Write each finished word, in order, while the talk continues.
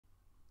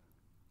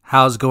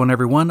How's it going,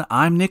 everyone?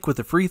 I'm Nick with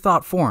the Free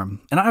Thought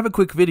Forum, and I have a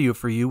quick video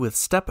for you with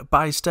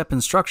step-by-step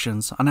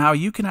instructions on how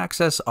you can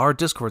access our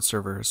Discord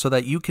server so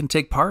that you can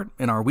take part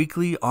in our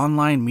weekly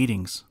online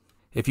meetings.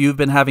 If you've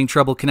been having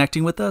trouble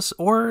connecting with us,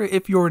 or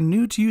if you're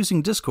new to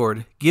using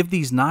Discord, give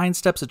these 9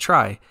 steps a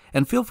try,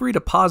 and feel free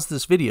to pause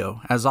this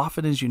video as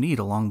often as you need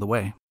along the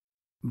way.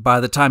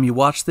 By the time you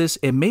watch this,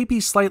 it may be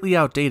slightly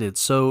outdated,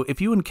 so if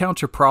you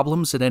encounter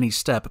problems at any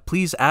step,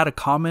 please add a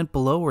comment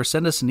below or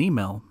send us an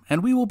email,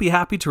 and we will be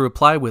happy to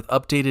reply with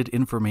updated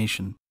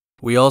information.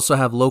 We also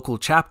have local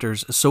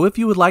chapters, so if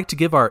you would like to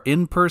give our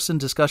in-person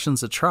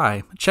discussions a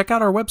try, check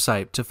out our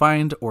website to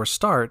find or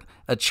start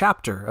a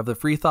chapter of the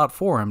Free Thought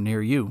Forum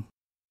near you.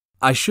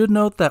 I should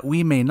note that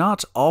we may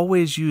not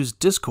always use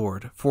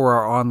Discord for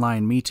our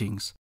online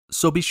meetings,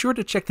 so be sure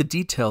to check the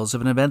details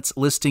of an event's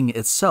listing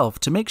itself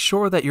to make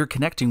sure that you're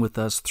connecting with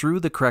us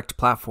through the correct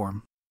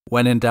platform.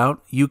 When in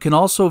doubt, you can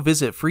also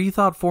visit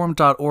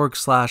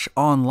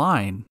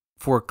freethoughtforum.org/online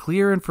for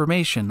clear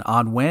information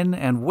on when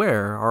and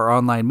where our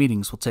online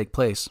meetings will take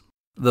place.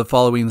 The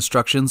following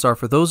instructions are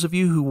for those of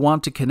you who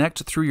want to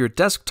connect through your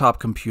desktop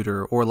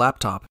computer or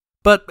laptop,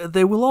 but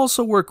they will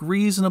also work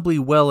reasonably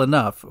well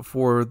enough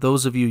for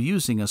those of you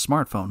using a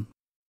smartphone.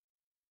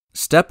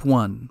 Step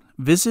 1.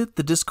 Visit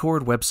the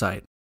Discord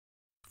website.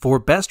 For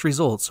best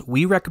results,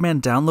 we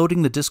recommend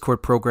downloading the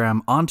Discord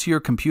program onto your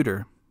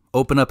computer.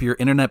 Open up your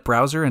internet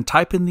browser and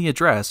type in the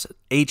address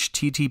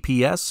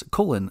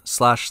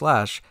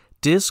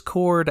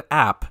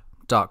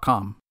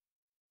https://discordapp.com.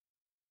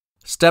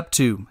 Step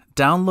 2.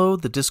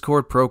 Download the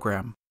Discord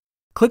program.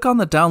 Click on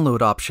the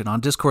download option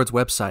on Discord's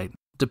website.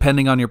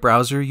 Depending on your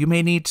browser, you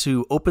may need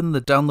to open the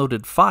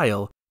downloaded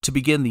file to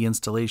begin the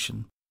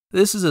installation.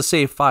 This is a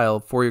safe file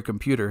for your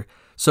computer,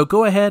 so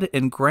go ahead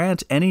and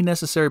grant any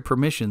necessary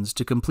permissions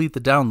to complete the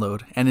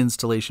download and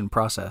installation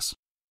process.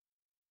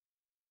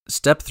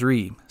 Step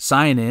 3.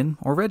 Sign in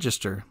or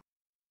register.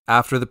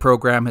 After the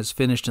program has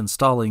finished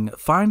installing,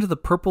 find the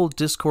purple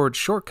Discord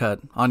shortcut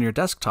on your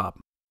desktop.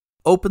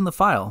 Open the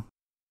file.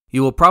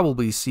 You will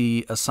probably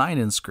see a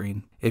sign-in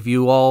screen. If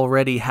you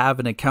already have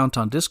an account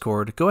on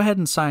Discord, go ahead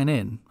and sign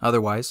in.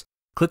 Otherwise,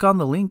 click on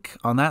the link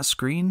on that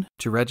screen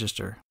to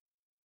register.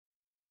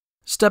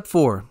 Step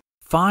 4.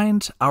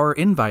 Find our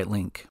invite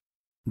link.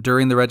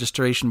 During the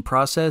registration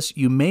process,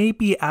 you may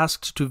be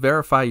asked to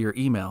verify your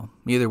email.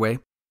 Either way,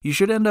 you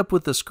should end up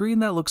with a screen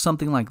that looks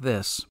something like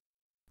this.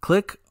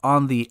 Click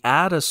on the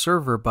Add a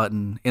Server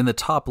button in the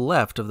top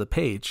left of the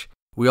page.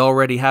 We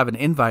already have an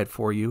invite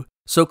for you,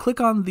 so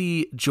click on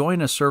the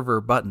Join a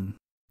Server button.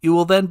 You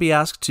will then be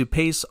asked to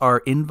paste our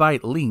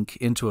invite link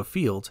into a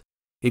field.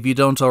 If you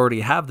don't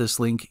already have this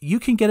link, you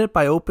can get it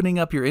by opening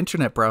up your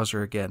internet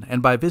browser again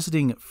and by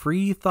visiting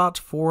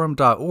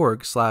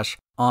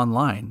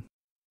freethoughtforum.org/online.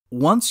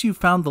 Once you've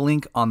found the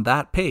link on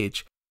that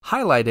page,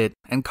 highlight it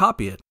and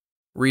copy it.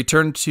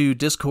 Return to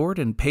Discord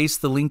and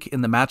paste the link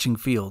in the matching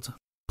field.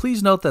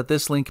 Please note that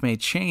this link may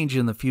change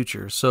in the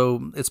future,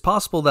 so it's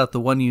possible that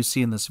the one you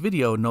see in this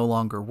video no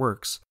longer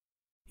works.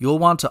 You'll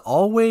want to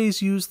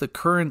always use the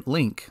current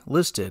link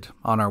listed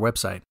on our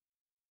website.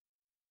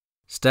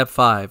 Step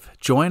 5.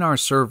 Join our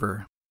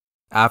server.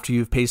 After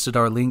you've pasted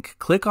our link,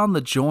 click on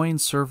the Join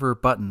Server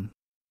button.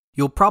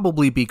 You'll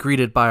probably be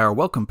greeted by our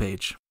welcome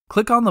page.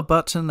 Click on the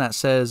button that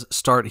says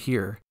Start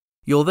Here.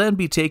 You'll then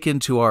be taken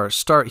to our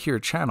Start Here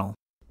channel.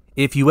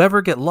 If you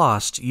ever get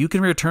lost, you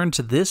can return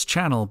to this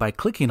channel by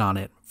clicking on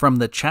it from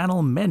the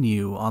channel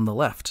menu on the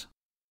left.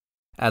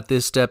 At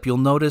this step, you'll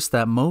notice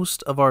that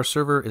most of our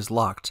server is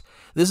locked.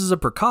 This is a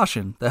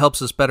precaution that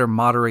helps us better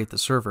moderate the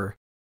server.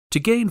 To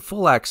gain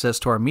full access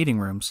to our meeting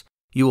rooms,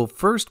 you will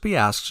first be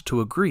asked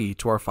to agree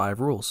to our 5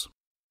 rules.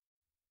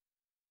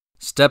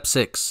 Step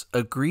 6.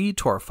 Agree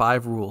to our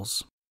 5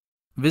 rules.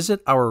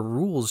 Visit our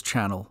Rules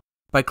channel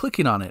by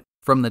clicking on it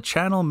from the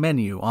channel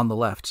menu on the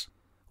left.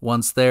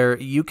 Once there,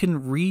 you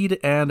can read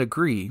and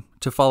agree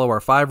to follow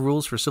our 5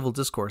 rules for civil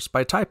discourse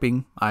by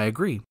typing I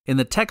agree in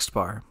the text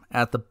bar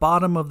at the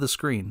bottom of the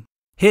screen.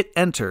 Hit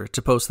enter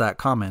to post that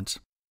comment.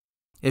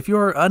 If you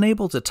are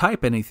unable to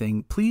type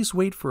anything, please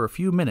wait for a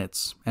few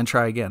minutes and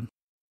try again.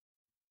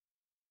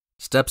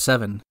 Step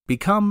 7.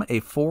 Become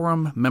a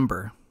forum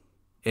member.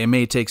 It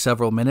may take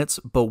several minutes,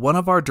 but one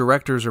of our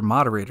directors or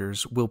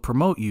moderators will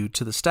promote you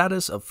to the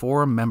status of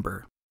forum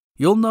member.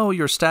 You'll know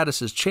your status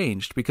has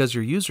changed because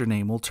your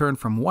username will turn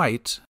from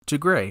white to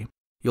gray.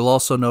 You'll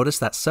also notice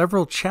that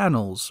several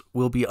channels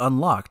will be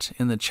unlocked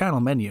in the channel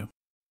menu.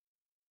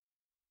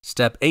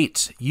 Step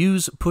 8.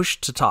 Use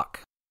push to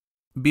talk.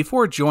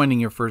 Before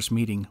joining your first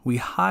meeting, we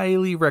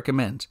highly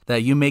recommend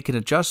that you make an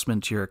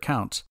adjustment to your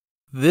account.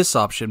 This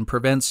option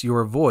prevents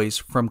your voice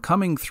from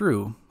coming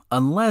through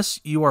unless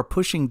you are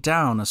pushing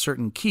down a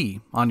certain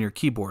key on your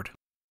keyboard.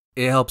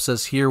 It helps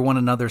us hear one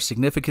another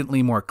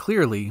significantly more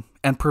clearly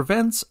and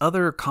prevents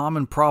other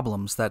common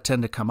problems that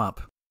tend to come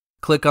up.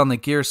 Click on the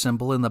gear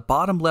symbol in the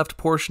bottom left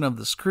portion of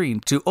the screen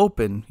to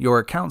open your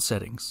account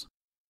settings.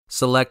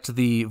 Select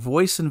the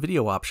voice and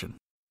video option.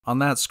 On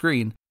that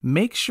screen,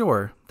 make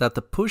sure that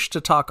the push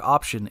to talk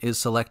option is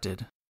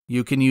selected.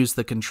 You can use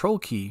the Control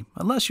key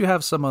unless you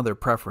have some other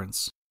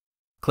preference.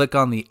 Click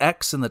on the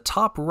X in the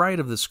top right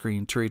of the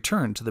screen to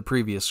return to the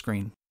previous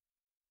screen.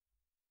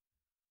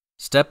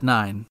 Step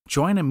 9.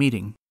 Join a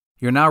meeting.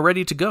 You're now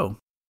ready to go.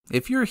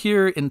 If you're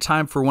here in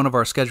time for one of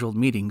our scheduled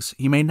meetings,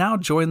 you may now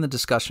join the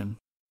discussion.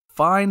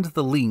 Find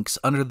the links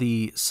under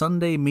the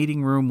Sunday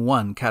Meeting Room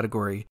 1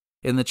 category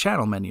in the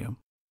channel menu.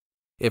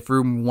 If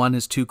Room 1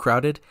 is too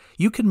crowded,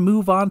 you can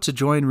move on to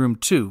join Room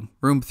 2,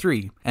 Room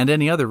 3, and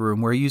any other room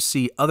where you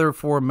see other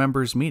forum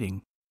members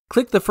meeting.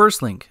 Click the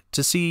first link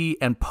to see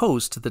and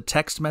post the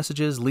text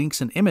messages, links,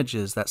 and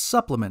images that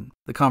supplement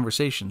the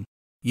conversation.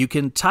 You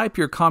can type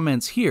your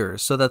comments here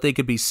so that they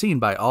could be seen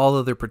by all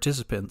other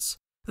participants.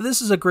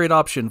 This is a great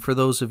option for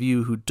those of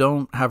you who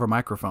don't have a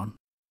microphone.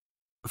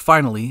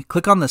 Finally,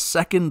 click on the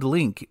second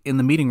link in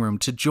the meeting room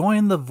to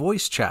join the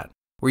voice chat,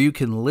 where you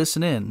can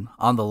listen in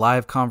on the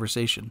live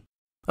conversation.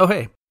 Oh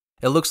hey,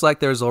 it looks like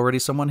there's already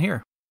someone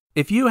here.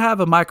 If you have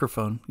a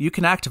microphone, you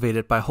can activate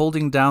it by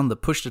holding down the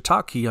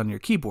push-to-talk key on your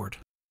keyboard.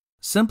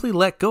 Simply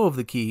let go of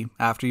the key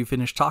after you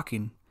finish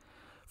talking.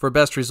 For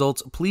best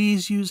results,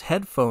 please use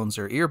headphones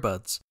or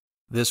earbuds.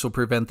 This will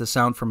prevent the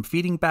sound from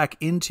feeding back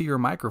into your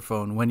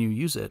microphone when you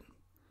use it.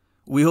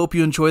 We hope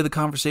you enjoy the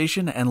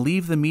conversation and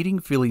leave the meeting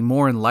feeling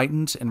more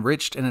enlightened,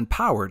 enriched, and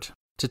empowered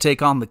to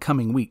take on the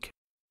coming week.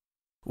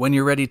 When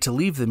you're ready to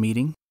leave the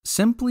meeting,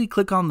 simply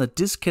click on the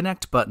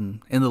Disconnect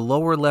button in the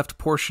lower left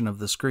portion of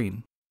the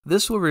screen.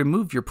 This will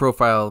remove your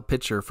profile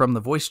picture from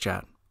the voice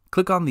chat.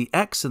 Click on the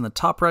X in the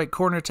top right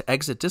corner to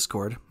exit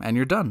Discord, and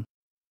you're done.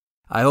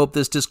 I hope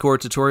this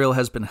Discord tutorial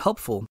has been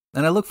helpful,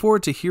 and I look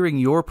forward to hearing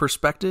your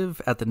perspective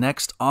at the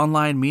next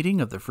online meeting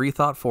of the Free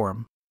Thought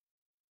Forum.